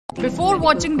Before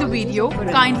watching the video,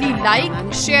 kindly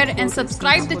like, share and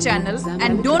subscribe the channel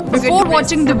and don't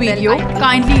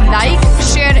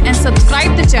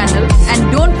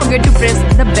forget to press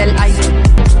the bell icon.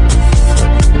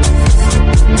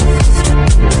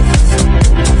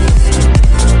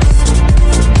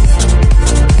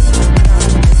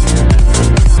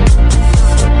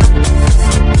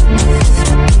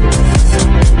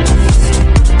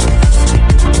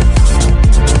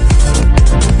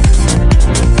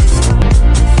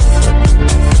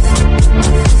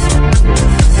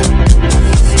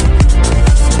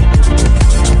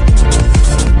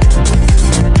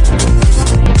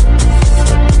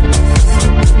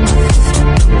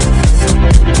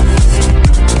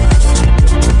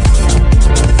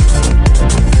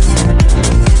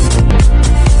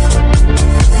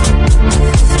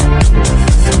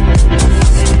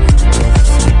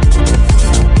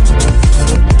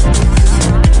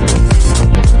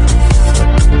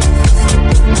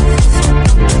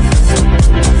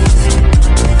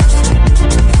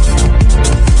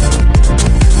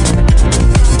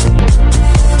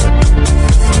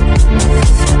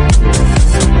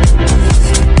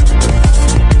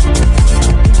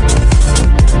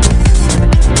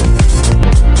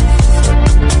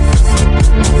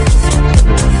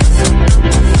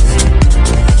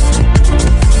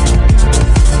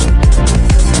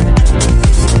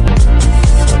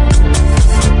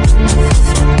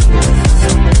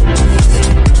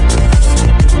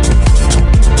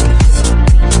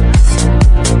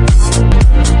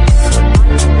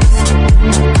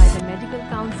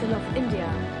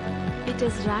 It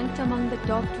is ranked among the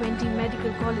top 20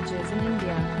 medical colleges in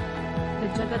India. The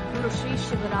Jagadguru Shri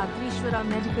RajaRajeswari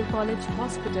Medical College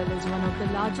Hospital is one of the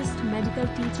largest medical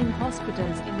teaching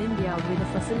hospitals in India with a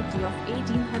facility of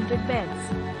 1800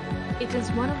 beds. It is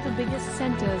one of the biggest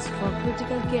centers for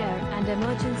critical care and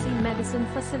emergency medicine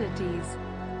facilities.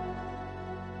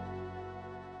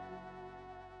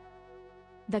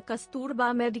 The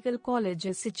Kasturba Medical College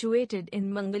is situated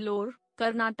in Mangalore,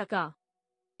 Karnataka.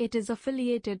 It is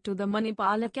affiliated to the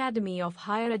Manipal Academy of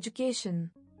Higher Education.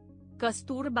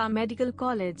 Kasturba Medical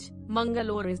College,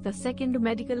 Mangalore is the second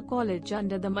medical college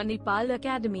under the Manipal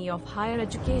Academy of Higher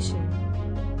Education.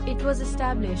 It was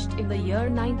established in the year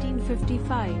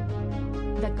 1955.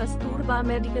 The Kasturba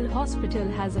Medical Hospital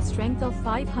has a strength of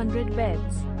 500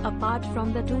 beds, apart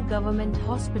from the two government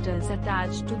hospitals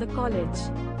attached to the college.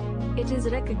 It is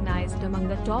recognized among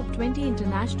the top 20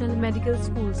 international medical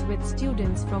schools with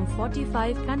students from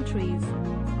 45 countries.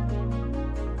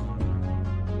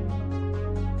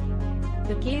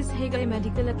 The Hegde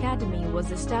Medical Academy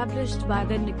was established by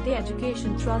the Hegde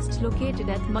Education Trust located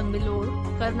at Mangalore,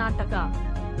 Karnataka.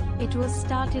 It was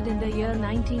started in the year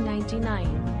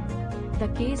 1999. The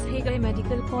Hegde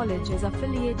Medical College is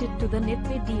affiliated to the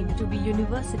Yenepoya deemed to be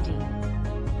university.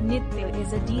 Yenepoya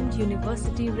is a deemed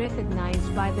university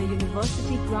recognized by the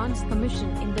University Grants Commission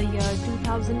in the year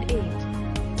 2008.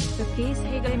 The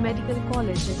Hegde Medical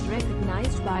College is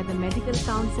recognized by the Medical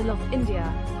Council of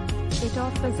India. It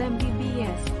offers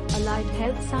MBBS, Allied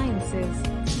Health Sciences,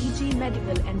 PG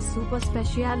Medical and Super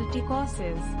Speciality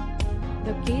courses.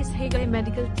 The Hegde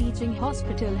Medical Teaching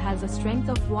Hospital has a strength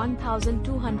of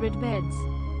 1,200 beds.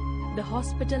 The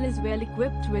hospital is well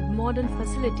equipped with modern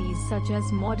facilities such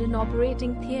as modern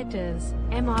operating theatres,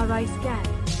 MRI scan,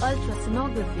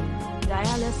 ultrasonography,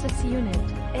 dialysis unit,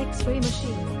 X-ray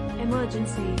machine,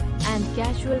 emergency and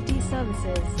casualty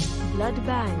services, blood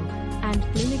bank, and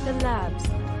clinical labs.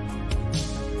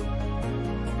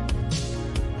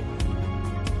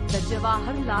 The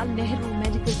Jawaharlal Nehru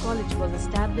Medical College was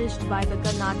established by the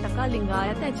Karnataka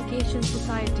Lingayat Education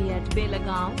Society at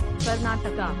Belgaum,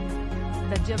 Karnataka.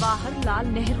 The Jawaharlal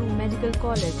Nehru Medical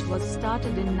College was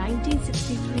started in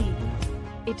 1963.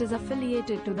 It is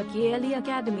affiliated to the KLE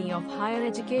Academy of Higher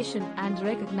Education and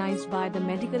recognized by the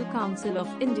Medical Council of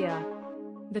India.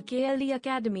 The KLE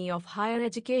Academy of Higher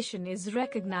Education is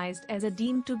recognized as a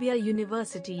deemed to be a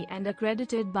university and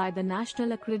accredited by the National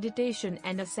Accreditation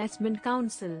and Assessment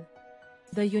Council.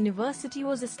 The university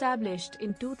was established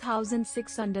in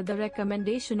 2006 under the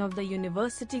recommendation of the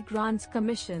University Grants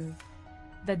Commission.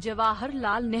 The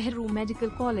Jawaharlal Nehru Medical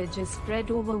College is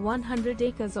spread over 100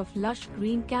 acres of lush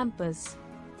green campus.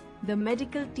 The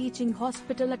medical teaching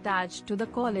hospital attached to the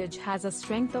college has a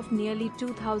strength of nearly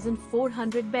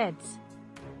 2,400 beds.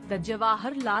 The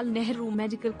Jawaharlal Nehru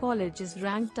Medical College is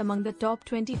ranked among the top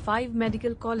 25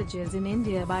 medical colleges in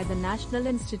India by the National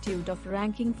Institute of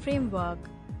Ranking Framework.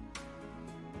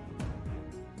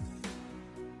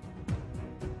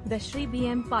 The Shri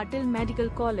B.M. Patil Medical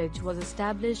College was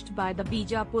established by the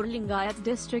Bijapur Lingayat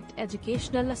District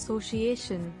Educational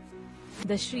Association.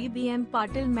 The Shri B.M.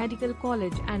 Patil Medical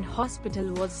College and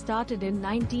Hospital was started in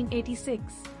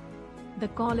 1986. The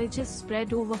college is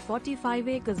spread over 45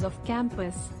 acres of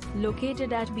campus,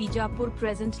 located at Bijapur,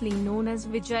 presently known as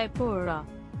Bijapur.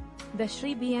 The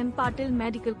Shri B.M. Patil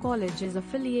Medical College is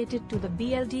affiliated to the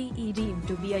BLDE, deemed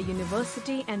to be a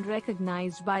university and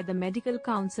recognized by the Medical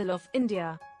Council of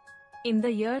India. In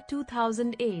the year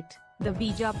 2008, the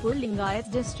Bijapur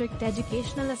Lingayat District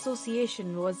Educational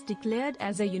Association was declared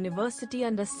as a university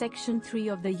under Section 3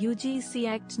 of the UGC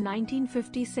Act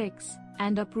 1956,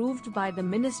 and approved by the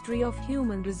Ministry of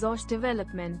Human Resource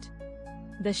Development.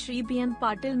 The Shri B.M.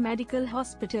 Patil Medical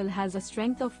Hospital has a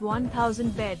strength of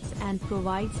 1,000 beds and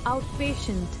provides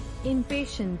outpatient,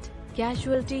 inpatient,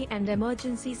 casualty and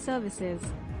emergency services.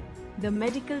 The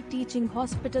medical teaching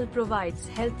hospital provides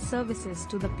health services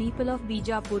to the people of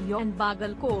Bijapur and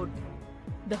Bagalkot.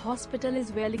 The hospital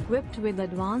is well equipped with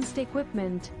advanced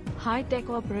equipment, high-tech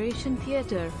operation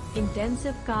theatre,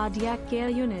 intensive cardiac care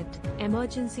unit,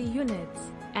 emergency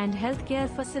units, and healthcare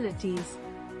facilities.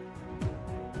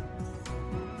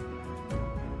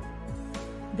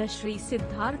 The Shri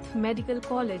Siddhartha Medical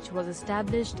College was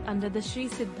established under the Shri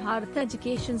Siddhartha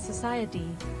Education Society.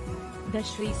 The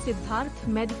Shri Siddhartha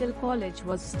Medical College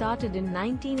was started in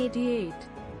 1988.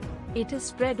 It is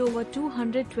spread over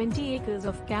 220 acres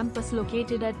of campus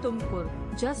located at Tumkur,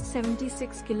 just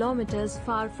 76 kilometers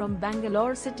far from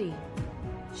Bangalore city.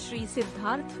 Shri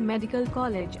Siddhartha Medical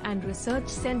College and Research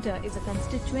Centre is a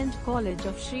constituent college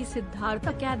of Shri Siddhartha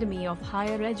Academy of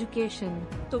Higher Education,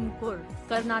 Tumkur,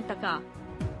 Karnataka.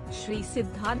 Shri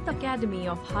Siddhartha Academy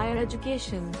of Higher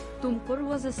Education, Tumkur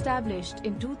was established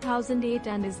in 2008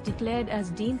 and is declared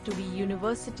as deemed to be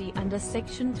university under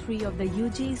Section 3 of the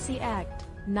UGC Act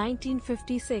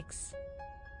 1956.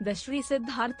 The Shri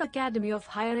Siddhartha Academy of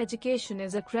Higher Education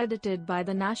is accredited by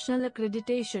the National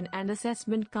Accreditation and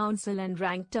Assessment Council and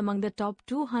ranked among the top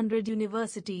 200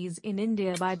 universities in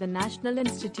India by the National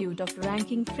Institute of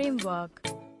Ranking Framework.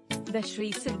 The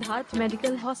Shri Siddhartha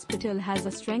Medical Hospital has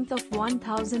a strength of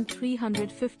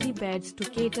 1,350 beds to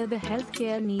cater the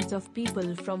healthcare needs of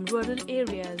people from rural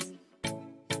areas.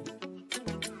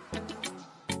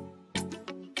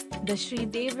 The Shri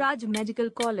Devaraj Medical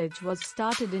College was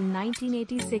started in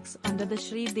 1986 under the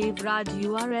Shri Devaraj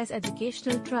URS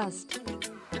Educational Trust.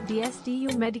 The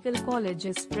SDU Medical College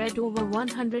is spread over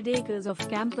 100 acres of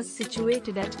campus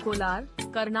situated at Crore,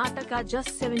 Karnataka,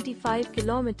 just 75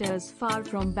 kilometers far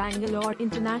from Bangalore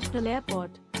International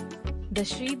Airport. The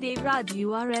Shri Devaraj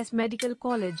URS Medical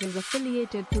College is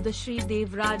affiliated to the Shri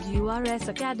Devaraj URS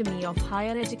Academy of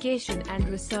Higher Education and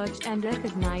Research and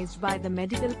recognized by the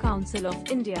Medical Council of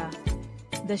India.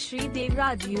 The Shri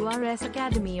Devaraj URS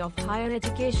Academy of Higher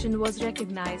Education was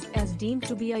recognized as deemed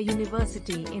to be a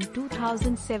university in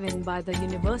 2007 by the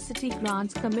University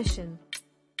Grants Commission.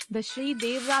 The Shri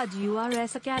Devaraj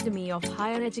URS Academy of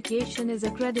Higher Education is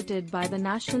accredited by the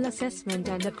National Assessment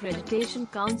and Accreditation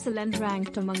Council and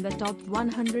ranked among the top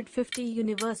 150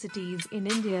 universities in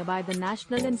India by the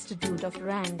National Institute of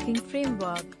Ranking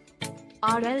Framework.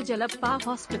 RajaRajeswari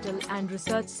Hospital and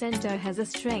Research Centre has a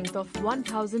strength of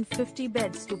 1,050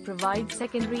 beds to provide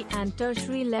secondary and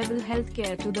tertiary level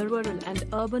healthcare to the rural and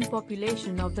urban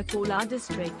population of the Quota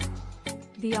district.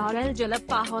 The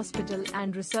RajaRajeswari Hospital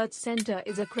and Research Centre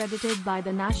is accredited by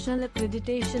the National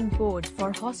Accreditation Board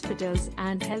for Hospitals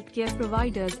and Healthcare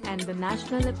Providers and the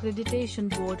National Accreditation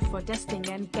Board for Testing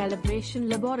and Calibration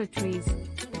Laboratories.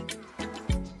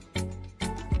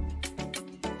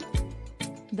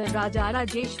 The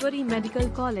RajaRajeswari Medical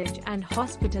College and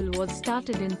Hospital was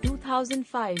started in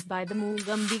 2005 by the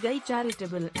Mugambigai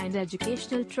Charitable and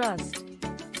Educational Trust.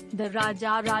 The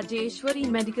RajaRajeswari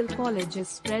Medical College is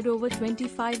spread over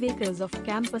 25 acres of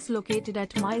campus located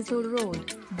at Mysore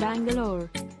Road, Bangalore.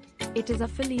 It is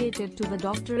affiliated to the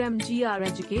Dr. MGR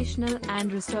Educational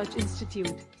and Research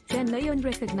Institute, Chennai and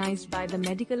recognized by the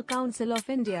Medical Council of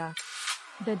India.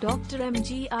 The Dr.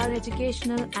 MGR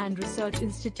Educational and Research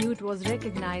Institute was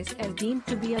recognized as deemed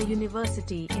to be a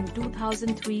university in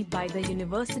 2003 by the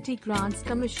University Grants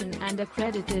Commission and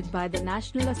accredited by the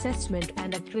National Assessment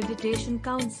and Accreditation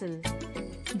Council.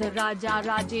 The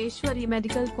RajaRajeswari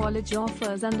Medical College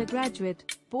offers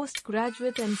undergraduate,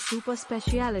 postgraduate and super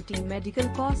speciality medical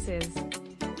courses.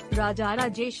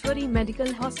 RajaRajeswari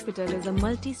Medical Hospital is a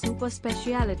multi-super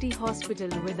speciality hospital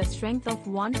with a strength of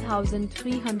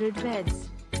 1,300 beds.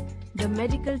 The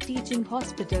medical teaching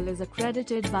hospital is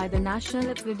accredited by the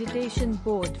National Accreditation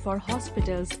Board for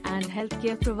Hospitals and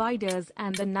Healthcare Providers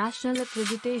and the National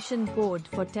Accreditation Board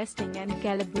for Testing and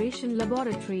Calibration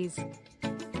Laboratories.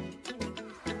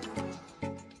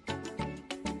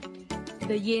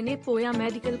 The Yenepoya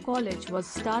Medical College was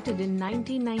started in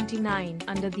 1999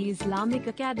 under the Islamic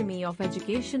Academy of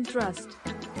Education Trust.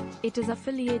 It is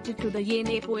affiliated to the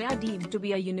Yenepoya, deemed to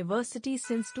be a university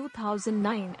since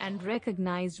 2009 and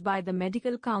recognized by the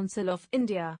Medical Council of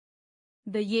India.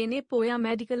 The Yenepoya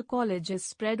Medical College is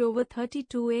spread over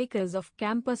 32 acres of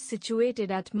campus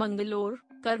situated at Mangalore,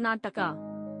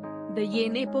 Karnataka. The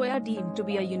Yenepoya, deemed to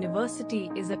be a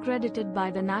university, is accredited by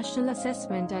the National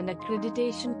Assessment and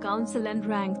Accreditation Council and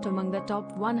ranked among the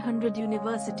top 100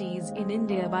 universities in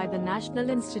India by the National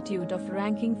Institute of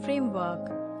Ranking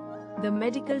Framework. The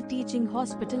medical teaching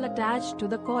hospital attached to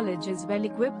the college is well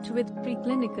equipped with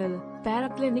preclinical,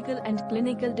 paraclinical and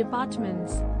clinical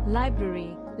departments,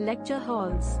 library, lecture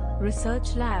halls,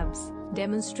 research labs,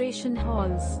 demonstration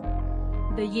halls.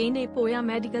 The Yenepoya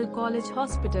Medical College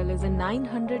Hospital is a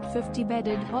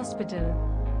 950-bedded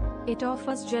hospital. It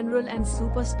offers general and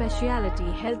super specialty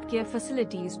healthcare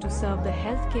facilities to serve the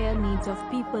healthcare needs of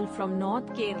people from North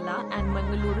Kerala and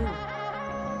Mangalore.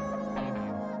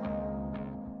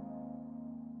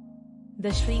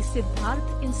 The Shri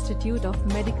Siddhartha Institute of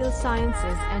Medical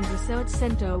Sciences and Research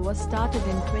Center was started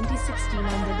in 2016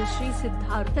 under the Shri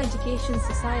Siddhartha Education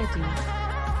Society.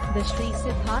 The Shri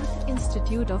Siddhartha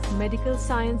Institute of Medical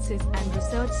Sciences and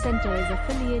Research Center is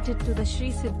affiliated to the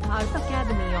Shri Siddhartha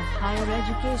Academy of Higher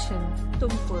Education,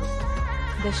 Tumkur.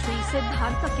 The Shri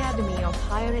Siddhartha Academy of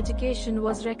Higher Education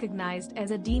was recognized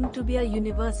as a deemed to be a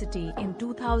university in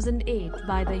 2008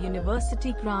 by the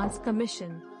University Grants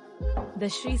Commission. The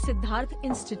Shri Siddhartha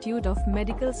Institute of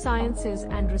Medical Sciences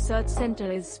and Research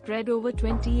Center is spread over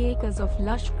 20 acres of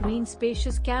lush green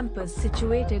spacious campus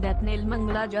situated at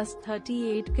Nelmangala, just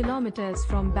 38 kilometers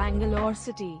from Bangalore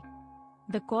city.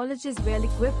 The college is well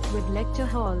equipped with lecture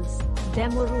halls,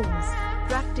 demo rooms,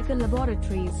 practical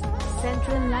laboratories,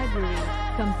 central library,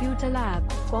 computer lab,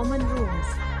 common rooms,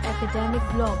 academic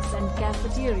blocks and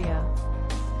cafeteria.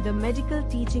 The medical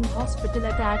teaching hospital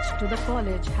attached to the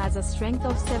college has a strength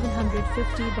of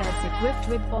 750 beds equipped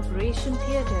with operation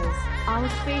theatres,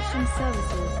 outpatient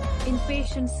services,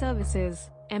 inpatient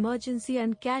services, emergency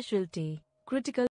and casualty, critical